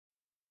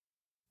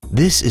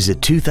This is a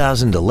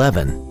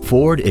 2011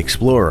 Ford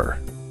Explorer.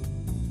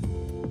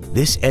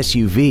 This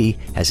SUV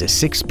has a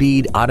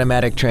 6-speed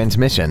automatic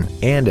transmission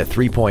and a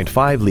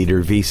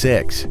 3.5-liter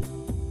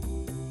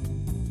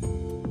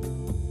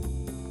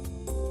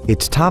V6.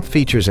 Its top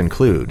features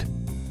include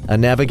a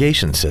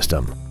navigation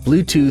system,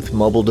 Bluetooth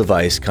mobile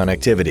device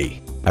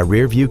connectivity, a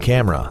rear-view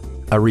camera,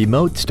 a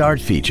remote start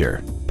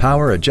feature,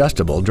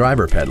 power-adjustable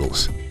driver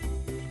pedals,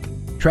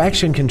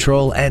 traction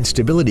control and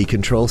stability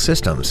control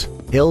systems,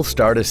 hill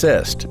start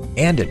assist,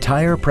 and a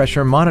tire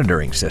pressure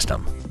monitoring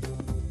system.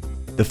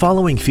 The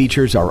following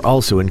features are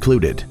also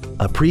included: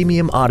 a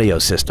premium audio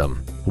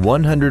system,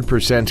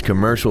 100%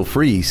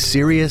 commercial-free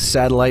Sirius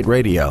satellite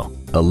radio,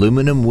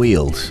 aluminum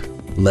wheels,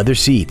 leather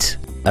seats,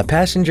 a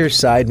passenger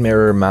side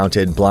mirror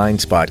mounted blind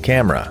spot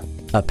camera,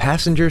 a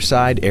passenger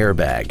side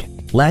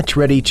airbag,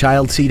 latch-ready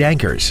child seat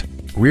anchors,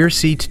 rear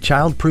seat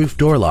child-proof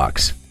door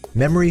locks,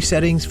 memory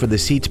settings for the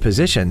seat's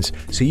positions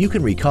so you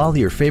can recall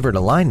your favorite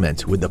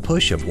alignments with the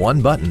push of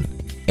one button.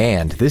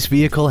 And this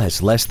vehicle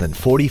has less than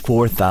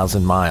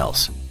 44,000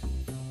 miles.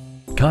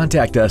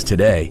 Contact us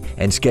today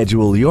and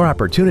schedule your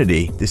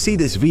opportunity to see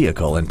this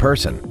vehicle in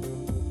person.